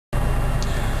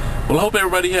Well, I hope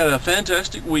everybody had a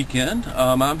fantastic weekend.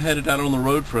 I'm headed out on the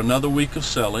road for another week of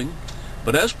selling.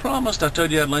 But as promised, I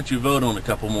told you I'd let you vote on a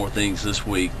couple more things this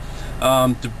week.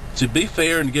 To be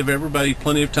fair and give everybody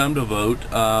plenty of time to vote,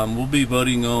 we'll be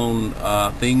voting on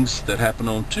things that happen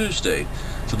on Tuesday.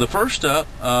 So the first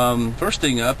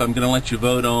thing up, I'm going to let you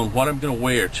vote on what I'm going to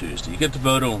wear Tuesday. You get to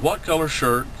vote on what color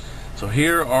shirt. So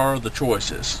here are the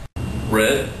choices: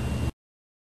 red,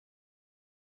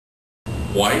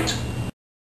 white,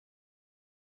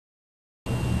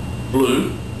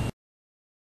 blue,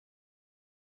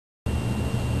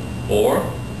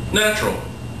 or natural.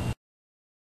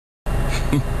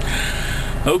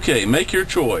 Okay, make your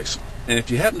choice. And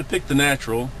if you happen to pick the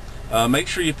natural, make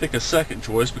sure you pick a second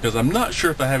choice, because I'm not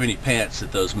sure if I have any pants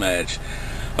that those match.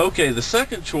 Okay, the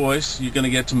second choice you're going to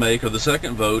get to make, or the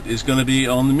second vote, is going to be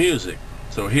on the music.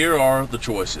 So here are the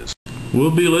choices.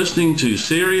 We'll be listening to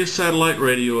Sirius satellite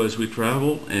radio as we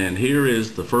travel, and here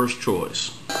is the first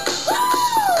choice.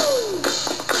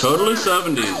 Totally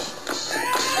 70s.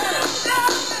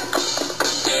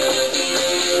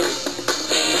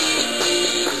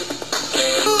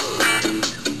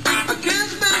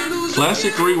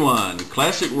 Classic Rewind,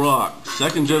 classic rock,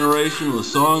 second generation with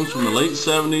songs from the late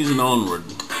 70s and onward.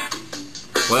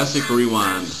 Classic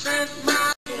Rewind.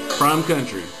 Prime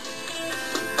Country.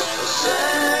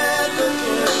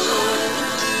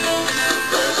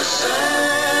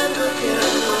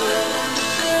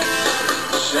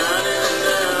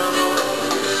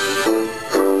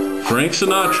 Frank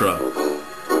Sinatra.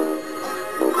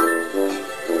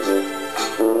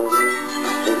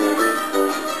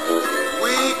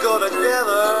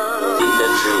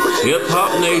 Hip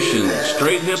Hop Nation,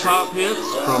 straight hip hop hits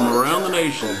from around the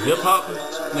nation. Hip Hop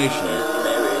Nation.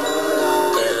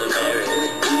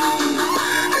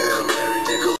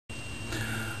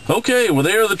 Okay, well,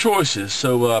 there are the choices.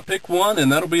 So pick one,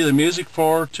 and that'll be the music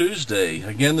for Tuesday.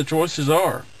 Again, the choices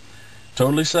are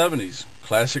totally 70s,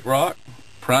 classic rock,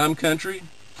 prime country,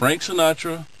 Frank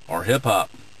Sinatra, or hip hop.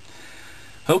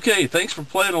 Okay, thanks for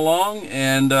playing along,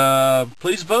 and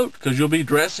please vote, because you'll be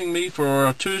dressing me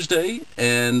for Tuesday,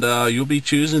 and you'll be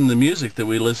choosing the music that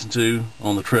we listen to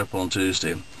on the trip on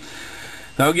Tuesday.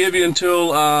 I'll give you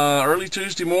until early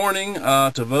Tuesday morning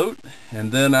to vote,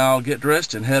 and then I'll get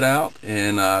dressed and head out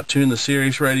and tune the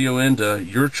Sirius radio into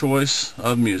your choice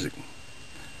of music.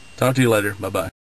 Talk to you later. Bye-bye.